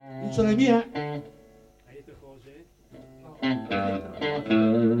Dice le mie? Hai detto cose? No.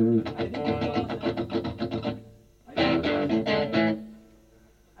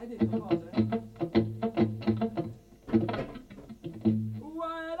 Hai detto cose?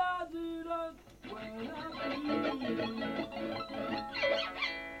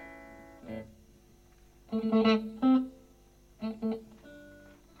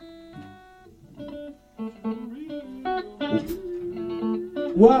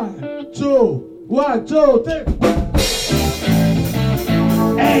 One, two, three.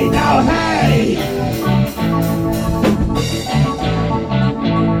 Hey, now, hey!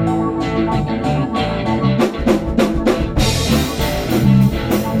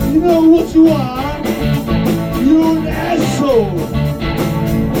 You know what you are? You're an asshole.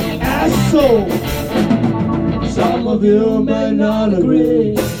 Asshole. Some of you may not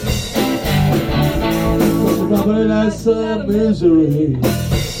agree. But you're probably less of misery.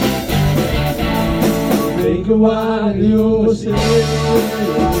 Think of what you say.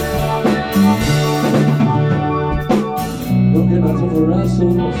 Organizer for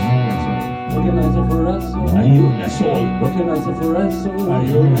wrestles. Organizer for wrestles. Are you an asshole? Organizer for wrestles. Are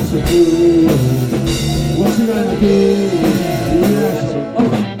you an asshole too? What you gonna do? You're an asshole.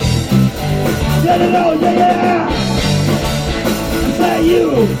 Yeah, yeah! Say you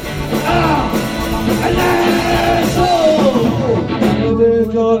are an asshole!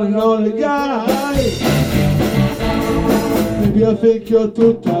 You're calling on the guy. Maybe I think you're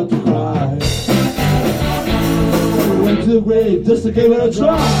too tired to cry. You went to the grave just to give it a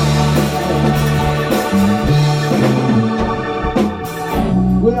try.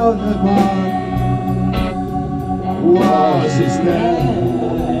 Well, that one was his name.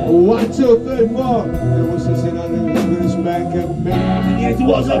 1, 2, 3, 4. There was a thing on the British Bank and it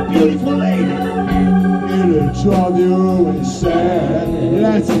was a beautiful lady. It'll drive you insane.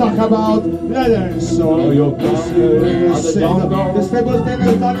 Let's talk about leather soul. Your pussy is the stable thing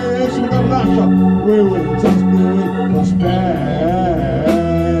is done in the Russia. We will just do it for Spain.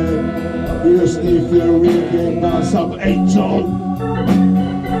 You sniff your wicked mouth up, angel.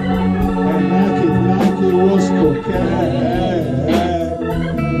 And like it was cocaine.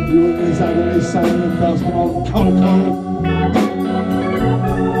 You exactly silent custom of Coco.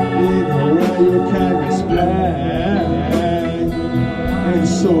 In a way you can explain. And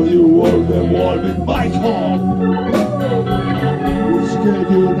so you wore them all with my call, which gave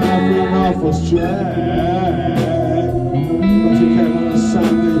you nothing off a strength. But you came on a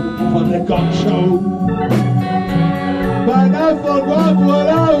Sunday for the gun show. But I forgot what I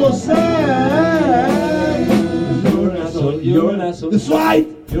was saying. You're an asshole, you're an asshole. That's right!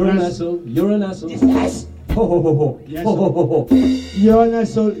 You're an asshole, you're an asshole. Yes! Ho ho ho ho. Yes. Ho ho ho ho. You're an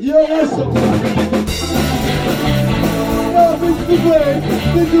asshole, you're an asshole. No, this is the way,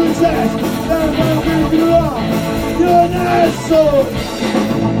 this is the test. That's what you are. You're an asshole.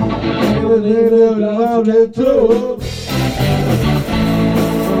 You're a little too.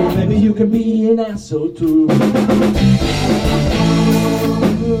 Oh, maybe you can be an asshole too.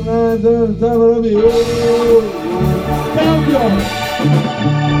 Cambio!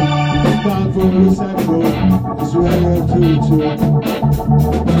 Down for the sample, it's ready to do.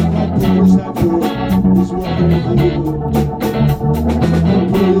 Down for the sample, it's ready to do. Down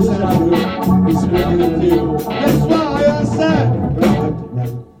for the sample, it's ready to do. That's why I said,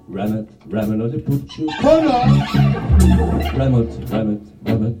 Ram it on the poochoo. hold on, Ram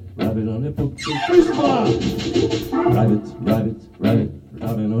it on the poochoo. which one? Ram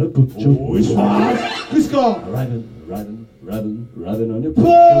it on the poochoo. Which one? Which one? Ram it on the poochoo.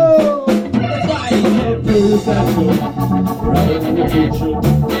 Whoa! Down for the sample, ram it on the poochoo.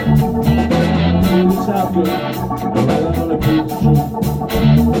 Down for the sample, ram it on the poochoo.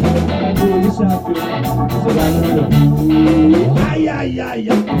 Down for the sample, ram it on the poochoo. Ay, ay, ay,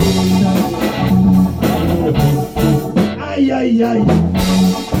 ay. Ay, ay, ay.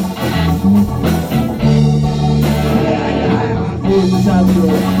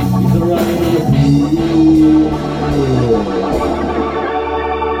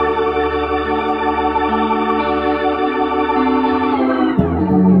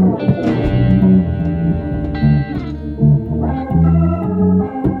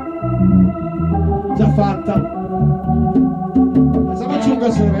 Già fatta. Facciamoci un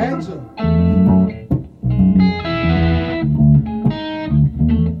gassereggio.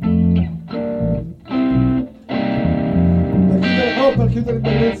 Per chiudere in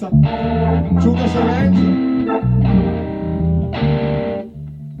bellezza. C'è un gassereggio.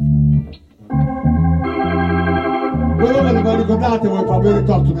 Voi ve lo ricordate voi proprio di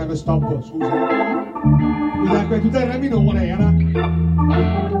torto nello stop, scusa. Tutte le minore era.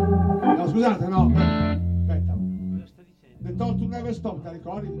 scusate, no. Aspetta. The Torture Never Stop, te la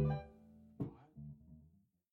ricordi?